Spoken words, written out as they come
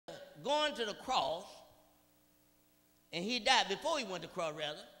going to the cross, and he died before he went to the cross,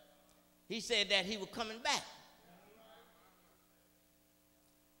 rather. He said that he was coming back.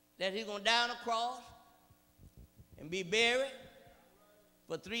 That he's going to die on the cross and be buried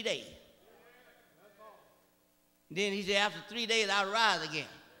for 3 days. Then he said, after 3 days, I'll rise again.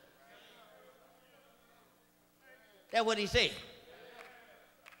 That's what he said.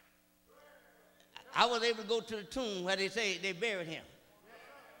 I was able to go to the tomb where they say they buried him.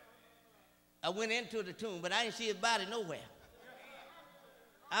 I went into the tomb, but I didn't see his body nowhere.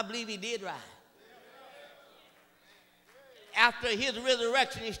 I believe he did rise. After his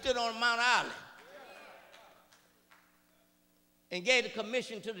resurrection, he stood on Mount Olive and gave the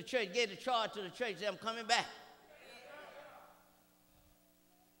commission to the church, gave the charge to the church, said, I'm coming back.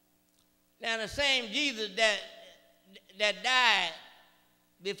 Now, the same Jesus that died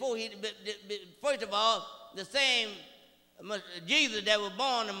before he, first of all, the same Jesus that was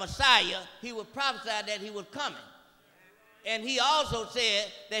born, the Messiah, he was prophesied that he was coming. And he also said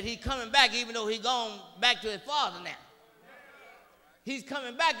that he's coming back even though he's gone back to his Father now. He's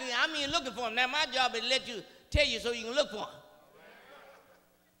coming back. I mean, looking for him. Now, my job is to tell you so you can look for him.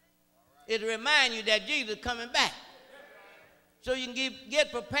 It reminds you that Jesus is coming back. So you can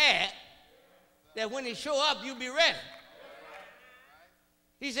get prepared that when he show up, you'll be ready.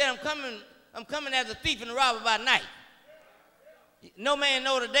 He said, I'm coming as a thief and a robber by night. No man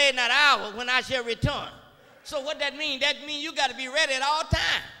know the day, not the hour, when I shall return. So what that means? That means you got to be ready at all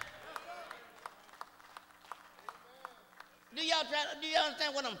times. Do y'all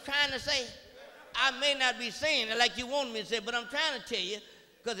understand what I'm trying to say? I may not be saying it like you want me to say, but I'm trying to tell you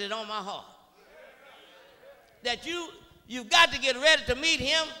because it's on my heart. That you've got to get ready to meet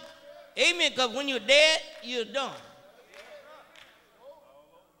him. Amen, because when you're dead, you're done.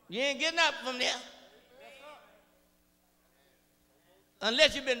 You ain't getting up from there.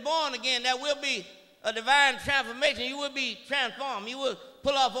 Unless you've been born again, there will be a divine transformation. You will be transformed. You will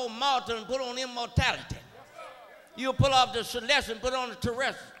pull off old mortal and put on immortality. You'll pull off the celestial and put on the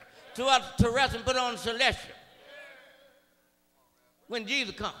terrestrial. Throughout the terrestrial and put on the celestial. When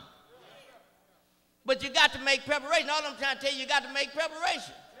Jesus comes. But you got to make preparation. All I'm trying to tell you, you got to make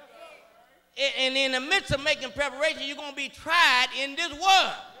preparation. And in the midst of making preparation, you're going to be tried in this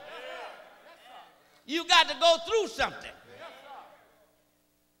world. You got to go through something.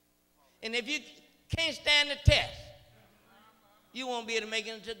 And if you can't stand the test, you won't be able to make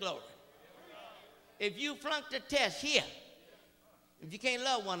it into glory. If you flunk the test here, if you can't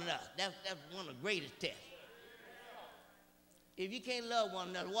love one another, that's one of the greatest tests. If you can't love one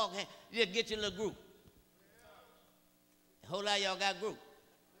another, walk hand, just get your little group. A whole lot of y'all got group.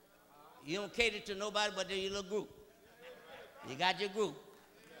 You don't cater to nobody but your little group. You got your group.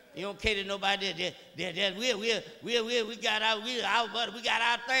 You don't cater to nobody. We got our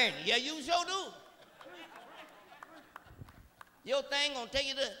thing. Yeah, you sure do. Your thing gonna take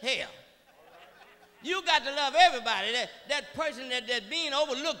you to hell. You got to love everybody. That person that's being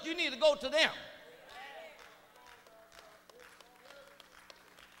overlooked, you need to go to them.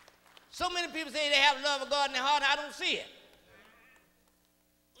 So many people say they have love of God in their heart, and I don't see it.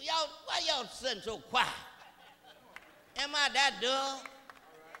 Y'all, why y'all sitting so quiet? Am I that dull?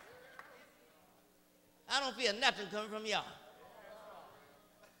 I don't feel nothing coming from y'all.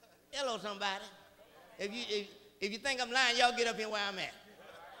 Hello, somebody. If you think I'm lying, y'all get up here where I'm at.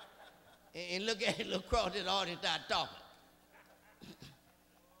 And look across this audience, start talking.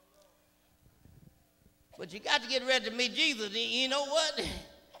 But you got to get ready to meet Jesus. You know what?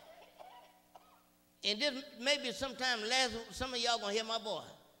 And this maybe sometime some of y'all gonna hear my voice.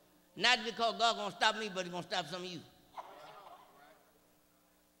 Not because God's gonna stop me, but he's gonna stop some of you.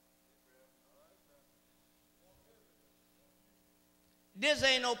 This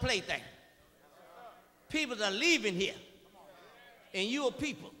ain't no plaything. People are leaving here. And you are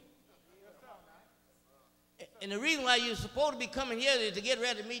people. And the reason why you're supposed to be coming here is to get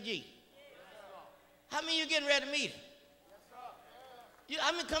ready to meet Jesus. How many of you getting ready to meet him?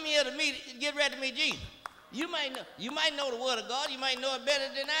 How many come here to get ready to meet Jesus? You might know the word of God. You might know it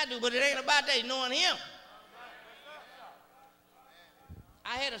better than I do, but it ain't about that. It's knowing him.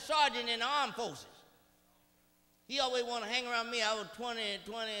 I had a sergeant in the armed forces. He always wanted to hang around me. I was 20,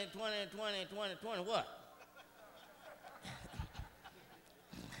 what?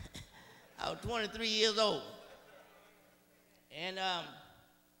 I was 23 years old. And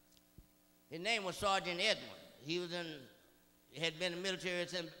his name was Sergeant Edwin. He had been in the military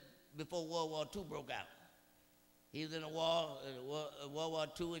since before World War II broke out. He was in World War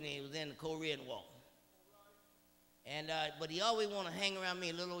II, and he was in the Korean War. And but he always wanted to hang around me,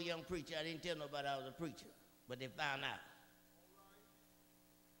 a little old young preacher. I didn't tell nobody I was a preacher, but they found out.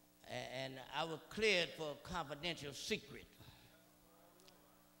 and I was cleared for confidential secret.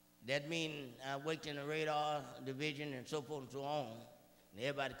 That means I worked in the radar division and so forth and so on. And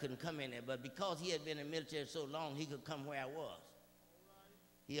everybody couldn't come in there, but because he had been in the military so long, he could come where I was.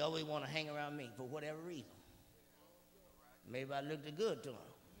 He always wanted to hang around me for whatever reason. Maybe I looked good to him.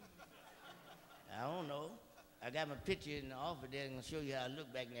 I don't know. I got my picture in the office there and I'll show you how I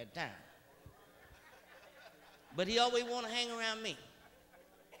looked back in that time. But he always wanted to hang around me.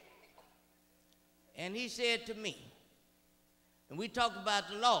 And he said to me, and we talked about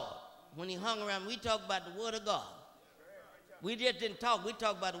the Lord. When he hung around, we talked about the Word of God. We just didn't talk, we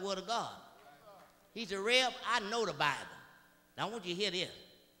talked about the Word of God. He said, Reb, I know the Bible. Now I want you to hear this.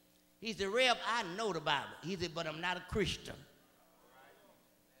 He said, Reb, I know the Bible. He said, but I'm not a Christian.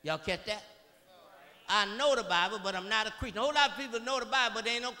 Y'all catch that? I know the Bible, but I'm not a Christian. A whole lot of people know the Bible, but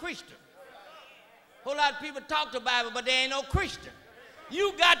they ain't no Christian. A whole lot of people talk the Bible, but they ain't no Christian.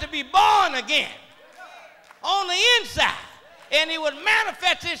 You got to be born again on the inside, and it will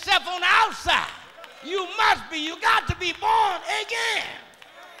manifest itself on the outside. You must be. You got to be born again.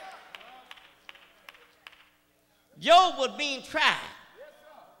 Job was being tried.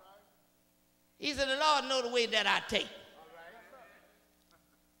 He said, the Lord knows the way that I take.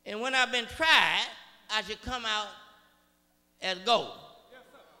 And when I've been tried, I should come out as gold.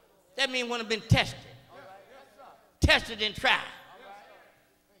 That means when I've been tested. Tested and tried.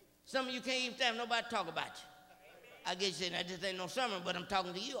 Some of you can't even stand nobody talk about you. I guess you say, now this ain't no sermon, but I'm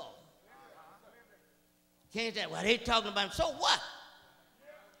talking to you all. Can't stand, well, they talking about him. So what?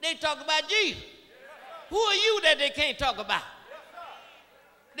 They talk about Jesus. Who are you that they can't talk about?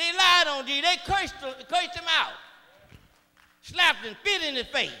 They lied on Jesus. They cursed him out. Slapped and spit in his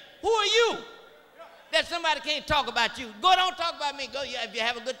face. Who are you that somebody can't talk about you? Go, don't talk about me. Go, if you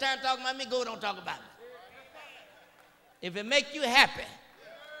have a good time talking about me, go, don't talk about me. If it makes you happy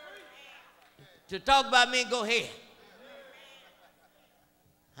to talk about me, go ahead.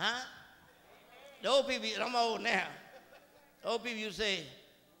 Huh? The old people, I'm old now. The old people, you say,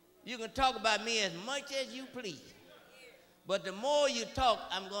 you can talk about me as much as you please. But the more you talk,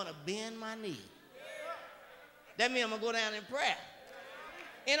 I'm going to bend my knee. That means I'm going to go down in prayer.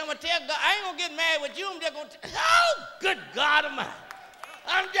 And I'm going to tell God, I ain't going to get mad with you. I'm just going to, oh, good God Almighty.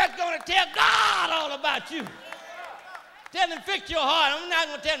 I'm just going to tell God all about you. Tell him fix your heart. I'm not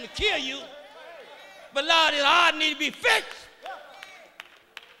going to tell him to kill you. But Lord, his heart needs to be fixed.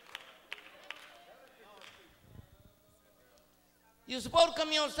 You're supposed to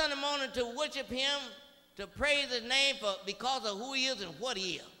come here on Sunday morning to worship him, to praise his name because of who he is and what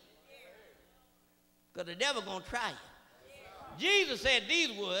he is. Because the devil's going to try you. Jesus said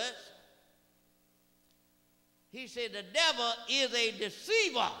these words. He said the devil is a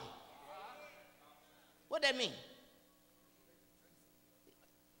deceiver. What that mean?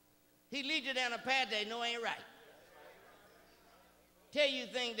 He leads you down a path that he know ain't right. Tell you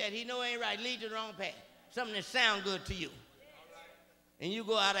things that he know ain't right, lead you the wrong path. Something that sound good to you. And you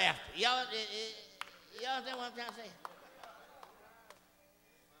go out after. Y'all understand what I'm trying to say?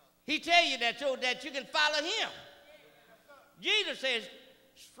 He tell you that so that you can follow him. Jesus says,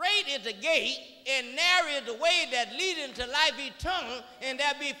 straight is the gate and narrow is the way that leadeth to life eternal, and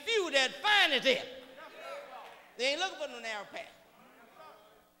there be few that findeth it. They ain't looking for no narrow path.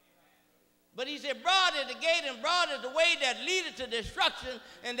 But he said, broad is the gate and broad is the way that leadeth to destruction,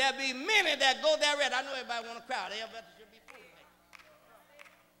 and there be many that go therein. I know everybody want to crowd. Everybody should be full.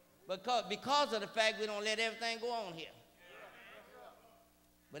 Because of the fact we don't let everything go on here.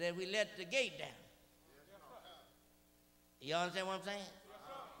 But if we let the gate down. You understand what I'm saying?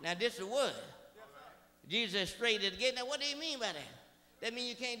 Now this is the word. Jesus said straight is the gate. Now what do you mean by that? That means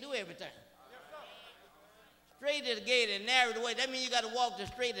you can't do everything. Straight is the gate and narrow the way. That means you got to walk the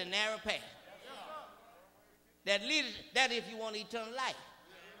straight and narrow path. That leads, that if you want eternal life.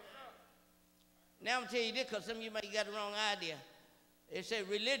 Now I'm telling you this because some of you might got the wrong idea. They say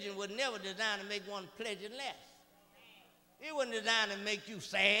religion was never designed to make one pleasure less. It wasn't designed to make you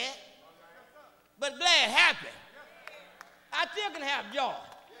sad, but glad, happy. I still can have joy.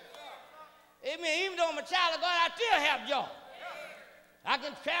 Amen. Even though I'm a child of God, I still have joy. I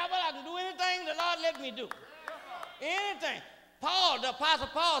can travel, I can do anything the Lord let me do. Anything. Paul, the Apostle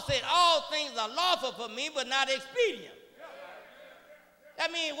Paul said, all things are lawful for me, but not expedient.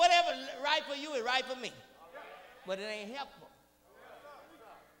 That means whatever right for you is right for me. But it ain't helpful.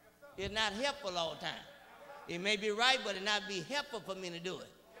 It's not helpful all the time. It may be right, but it not be helpful for me to do it.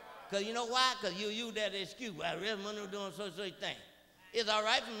 Because you know why? Because you use that excuse. I really want to do such thing. It's all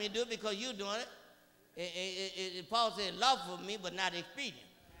right for me to do it because you're doing it. Paul said lawful for me, but not expedient.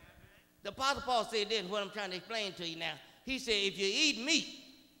 The Apostle Paul said this, what I'm trying to explain to you now. He said, if you eat meat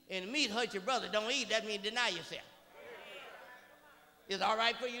and the meat hurt your brother, don't eat. That means deny yourself. It's all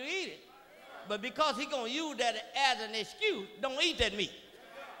right for you to eat it. But because he's going to use that as an excuse, don't eat that meat.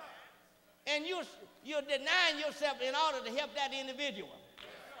 And you're denying yourself in order to help that individual.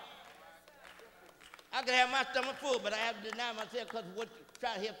 I could have my stomach full, but I have to deny myself because of what you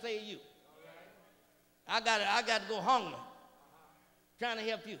try to help save you. I got to go hungry, trying to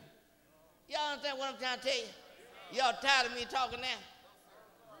help you. Y'all understand what I'm trying to tell you? Y'all tired of me talking now?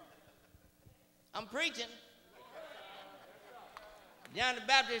 I'm preaching. John the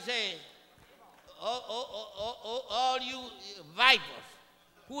Baptist said, all you vipers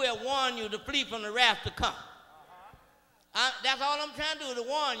who have warned you to flee from the wrath to come. That's all I'm trying to do, to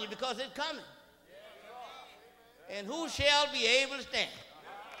warn you, because it's coming. And who shall be able to stand?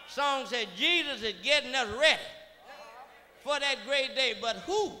 Song said Jesus is getting us ready for that great day. But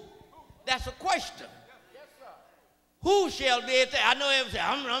who? That's a question. Who shall be able to stand? I know everyone say,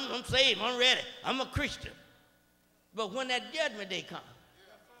 I'm saved, I'm ready, I'm a Christian. But when that judgment day comes,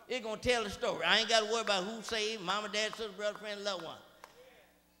 it's going to tell the story. I ain't got to worry about who's saved, mama, dad, sister, brother, friend, loved one.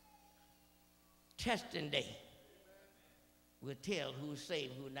 Testing day will tell who's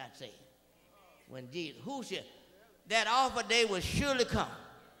saved and who's not saved. When Jesus, who shall, that awful day will surely come.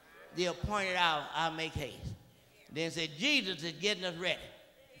 The appointed hour, I'll make haste. Then said, Jesus is getting us ready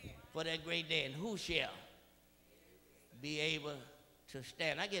for that great day. And who shall be able to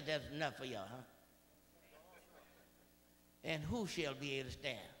stand? I guess that's enough for y'all, huh? And who shall be able to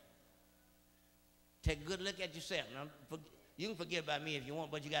stand? Take a good look at yourself. Now, you can forget about me if you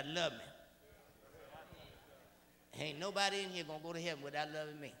want, but you got to love me. Ain't nobody in here going to go to heaven without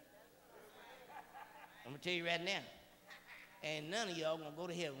loving me. I'm going to tell you right now. Ain't none of y'all going to go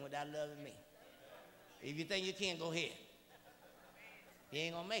to heaven without loving me. If you think you can, go ahead. You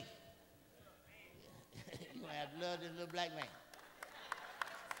ain't going to make it. You're going to have to love this little black man.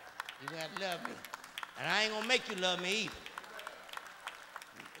 You're going to have to love me. And I ain't going to make you love me either.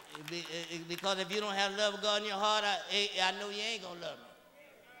 Because if you don't have the love of God in your heart, I know you ain't going to love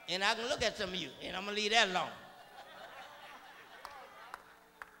me. And I can look at some of you, and I'm going to leave that alone.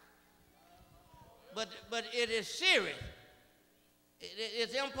 But it is serious.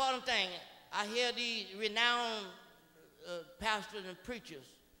 It's an important thing. I hear these renowned pastors and preachers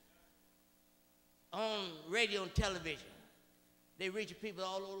on radio and television. They reach people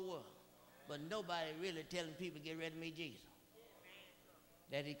all over the world. But nobody really telling people to get ready to meet Jesus.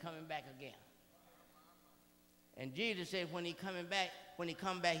 That he's coming back again. And Jesus said when he come back, he's going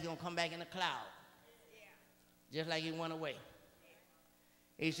to come back in a cloud. Just like he went away.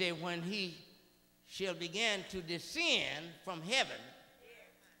 He said when he shall begin to descend from heaven,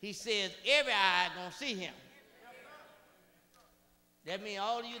 he says every eye going to see him. That means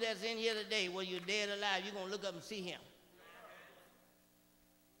all of you that's in here today, whether you're dead or alive, you're going to look up and see him.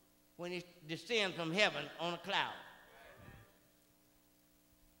 When he descends from heaven on a cloud.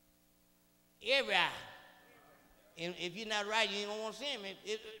 Every eye. And if you're not right, you ain't going to want to see him.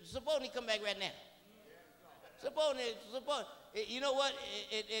 Suppose he come back right now. Suppose, you know what?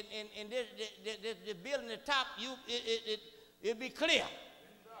 In this building at the top, it'll be clear.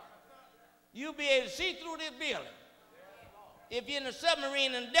 You'll be able to see through this building. If you're in a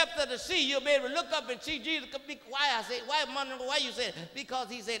submarine in the depth of the sea, you'll be able to look up and see Jesus. Why, Monroe, why you said? Because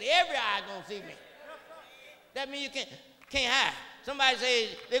he said every eye gonna see me. That means you can't hide. Somebody say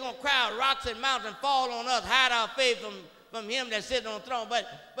they're gonna crowd rocks and mountains fall on us, hide our faith from him that's sitting on the throne. But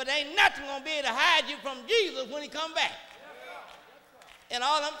ain't nothing gonna be able to hide you from Jesus when he come back. And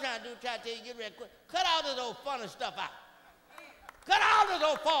all I'm trying to do is try to tell you, get ready quick. Cut all this old funny stuff out. Cut all this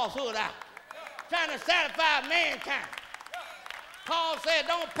old falsehood out. Trying to satisfy mankind. Paul said,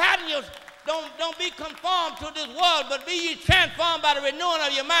 don't be conformed to this world, but be ye transformed by the renewing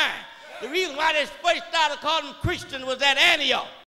of your mind. The reason why they first started calling them Christians was at Antioch.